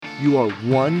you are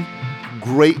one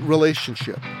great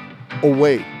relationship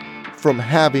away from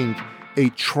having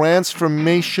a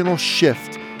transformational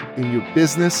shift in your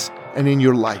business and in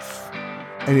your life.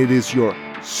 And it is your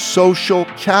social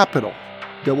capital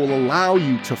that will allow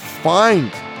you to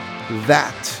find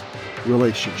that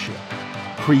relationship,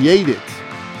 create it,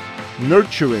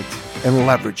 nurture it, and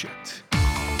leverage it.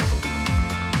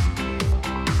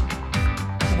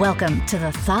 Welcome to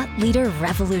the Thought Leader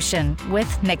Revolution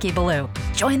with Nikki Ballou.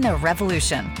 Join the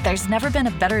revolution. There's never been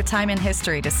a better time in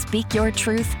history to speak your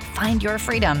truth, find your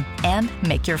freedom, and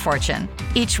make your fortune.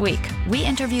 Each week, we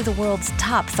interview the world's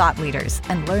top thought leaders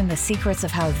and learn the secrets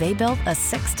of how they built a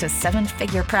 6 to 7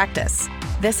 figure practice.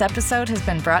 This episode has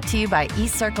been brought to you by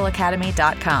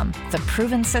eCircleacademy.com, the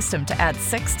proven system to add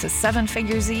 6 to 7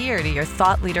 figures a year to your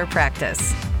thought leader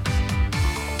practice.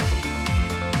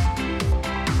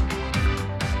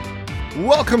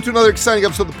 Welcome to another exciting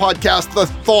episode of the podcast, The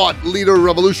Thought Leader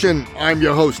Revolution. I'm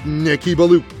your host, Nikki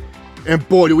Ballou. And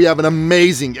boy, do we have an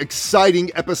amazing, exciting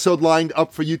episode lined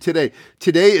up for you today.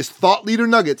 Today is Thought Leader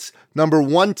Nuggets number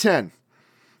 110.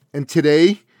 And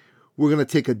today, we're going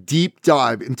to take a deep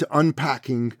dive into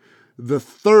unpacking the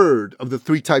third of the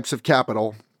 3 types of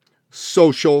capital,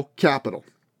 social capital.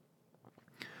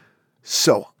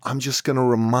 So, I'm just going to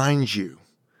remind you,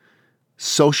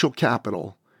 social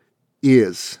capital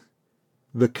is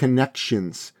the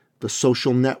connections, the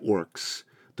social networks,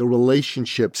 the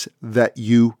relationships that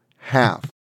you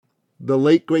have. The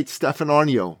late, great Stefan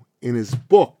Aarnio, in his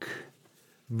book,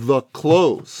 The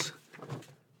Close,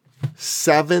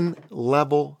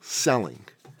 7-Level Selling,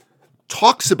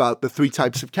 talks about the 3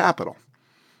 types of capital.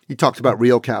 He talks about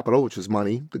real capital, which is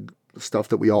money, the stuff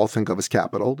that we all think of as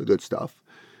capital, the good stuff.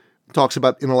 He talks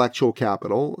about intellectual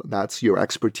capital, that's your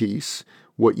expertise,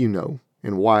 what you know,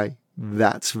 and why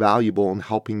that's valuable in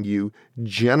helping you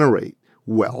generate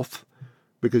wealth,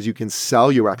 because you can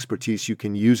sell your expertise, you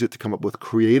can use it to come up with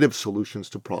creative solutions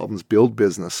to problems, build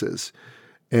businesses,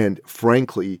 and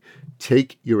frankly,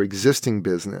 take your existing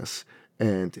business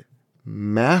and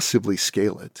massively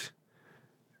scale it.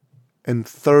 And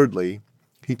thirdly,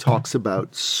 he talks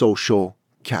about social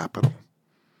capital.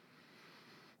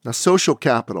 Now, social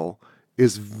capital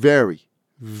is very,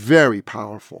 very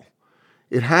powerful.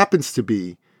 It happens to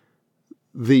be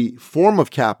the form of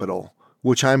capital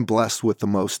which I'm blessed with the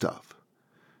most of.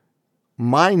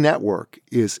 My network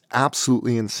is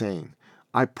absolutely insane.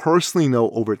 I personally know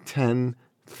over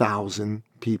 10,000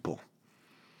 people.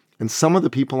 And some of the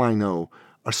people I know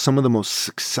are some of the most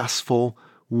successful,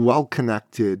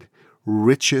 well-connected,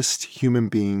 richest human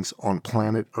beings on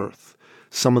planet Earth.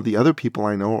 Some of the other people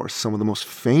I know are some of the most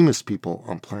famous people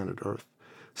on planet Earth.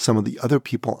 Some of the other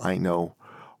people I know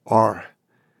are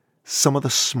some of the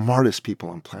smartest people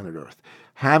on planet Earth.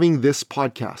 Having this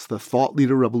podcast, the Thought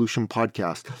Leader Revolution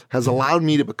podcast, has allowed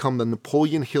me to become the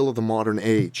Napoleon Hill of the modern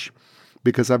age,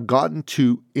 because I've gotten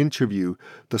to interview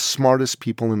the smartest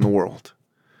people in the world.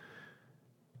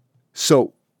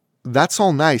 So that's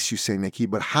all nice, you say, Nikki,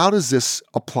 but how does this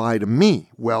apply to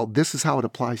me? Well, this is how it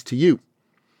applies to you.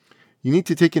 You need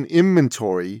to take an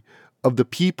inventory of the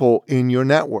people in your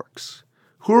networks.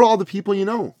 Who are all the people you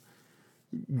know?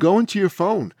 Go into your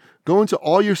phone, go into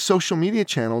all your social media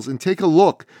channels and take a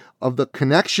look of the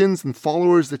connections and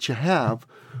followers that you have.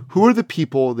 Who are the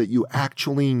people that you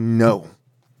actually know?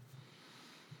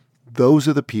 Those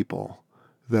are the people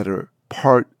that are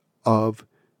part of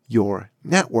your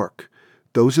network.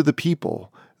 Those are the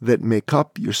people that make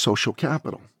up your social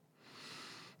capital.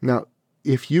 Now,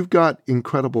 if you've got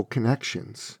incredible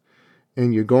connections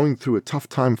and you're going through a tough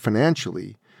time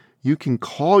financially, you can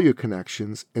call your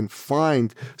connections and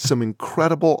find some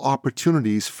incredible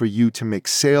opportunities for you to make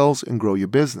sales and grow your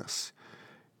business.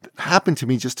 That happened to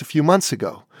me just a few months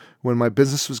ago when my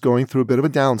business was going through a bit of a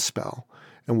down spell.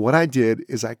 And what I did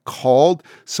is I called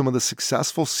some of the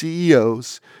successful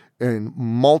CEOs and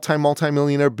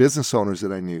multi-millionaire business owners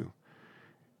that I knew.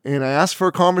 And I asked for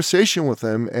a conversation with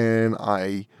them, and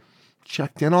I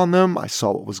checked in on them. I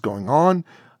saw what was going on,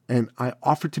 and I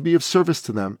offered to be of service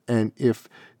to them. And if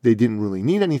they didn't really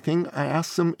need anything, I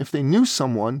asked them if they knew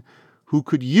someone who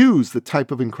could use the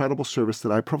type of incredible service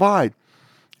that I provide.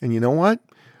 And you know what?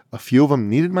 A few of them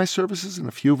needed my services, and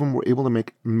a few of them were able to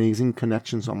make amazing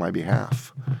connections on my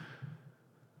behalf.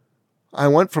 I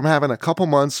went from having a couple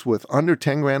months with under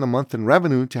 10 grand a month in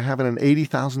revenue to having an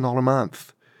 $80,000 a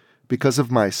month because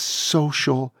of my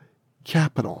social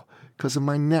capital, because of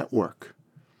my network.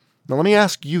 Now, let me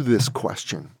ask you this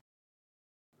question.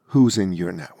 Who's in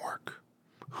your network?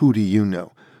 Who do you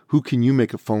know? Who can you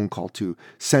make a phone call to,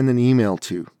 send an email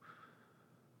to,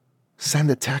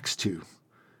 send a text to,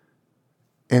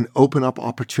 and open up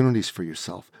opportunities for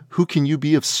yourself. Who can you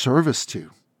be of service to?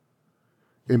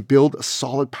 And build a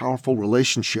solid, powerful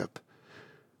relationship.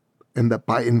 And that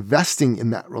by investing in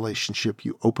that relationship,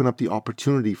 you open up the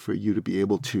opportunity for you to be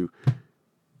able to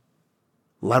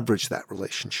leverage that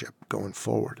relationship going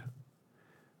forward.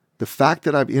 The fact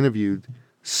that I've interviewed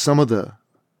some of the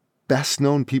best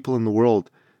known people in the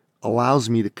world allows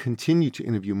me to continue to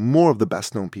interview more of the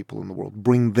best known people in the world,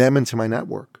 bring them into my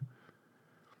network.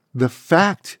 The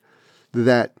fact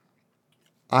that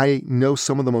I know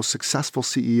some of the most successful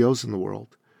CEOs in the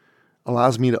world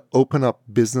allows me to open up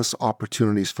business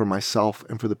opportunities for myself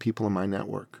and for the people in my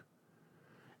network.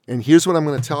 And here's what I'm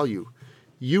going to tell you.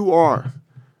 You are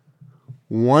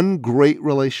one great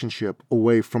relationship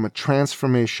away from a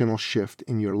transformational shift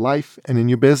in your life and in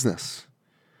your business.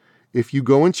 If you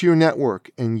go into your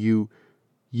network and you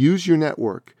use your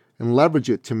network and leverage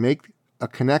it to make a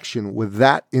connection with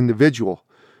that individual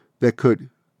that could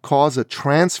cause a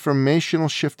transformational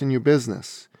shift in your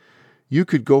business, you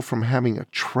could go from having a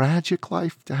tragic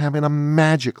life to having a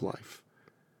magic life.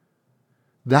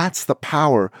 That's the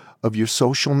power of your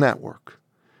social network.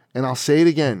 And I'll say it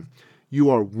again. You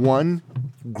are one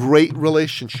great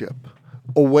relationship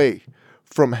away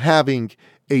from having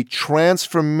a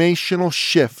transformational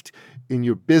shift in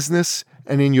your business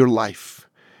and in your life.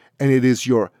 And it is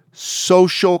your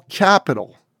social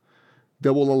capital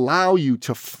that will allow you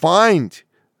to find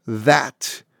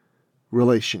that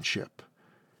relationship,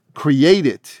 create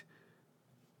it,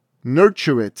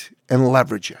 nurture it, and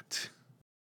leverage it.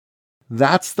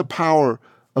 That's the power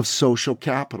of social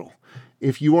capital.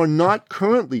 If you are not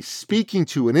currently speaking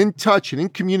to and in touch and in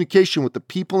communication with the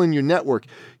people in your network,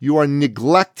 you are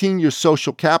neglecting your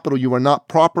social capital. You are not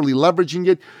properly leveraging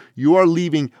it. You are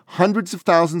leaving hundreds of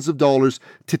thousands of dollars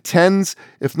to tens,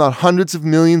 if not hundreds of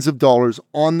millions of dollars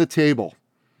on the table.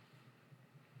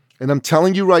 And I'm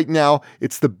telling you right now,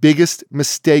 it's the biggest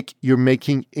mistake you're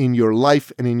making in your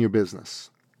life and in your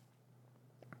business.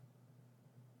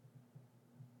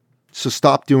 So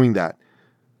stop doing that.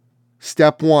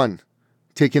 Step 1,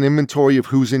 take an inventory of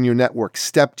who's in your network.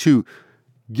 Step 2,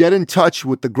 get in touch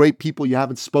with the great people you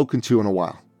haven't spoken to in a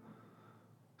while.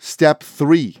 Step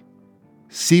 3,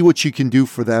 see what you can do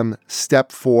for them.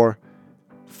 Step 4,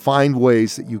 find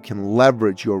ways that you can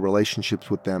leverage your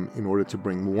relationships with them in order to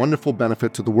bring wonderful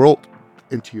benefit to the world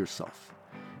and to yourself.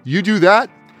 You do that,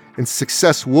 and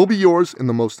success will be yours in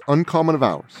the most uncommon of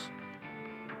hours.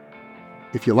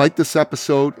 If you like this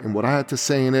episode and what I had to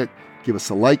say in it, give us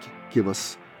a like, give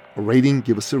us a rating,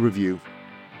 give us a review.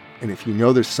 And if you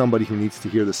know there's somebody who needs to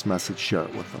hear this message, share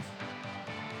it with them.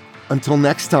 Until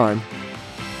next time,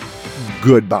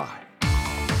 goodbye.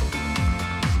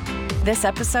 This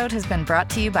episode has been brought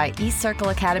to you by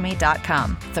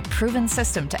eCircleAcademy.com, the proven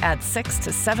system to add 6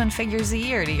 to 7 figures a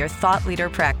year to your thought leader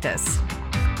practice.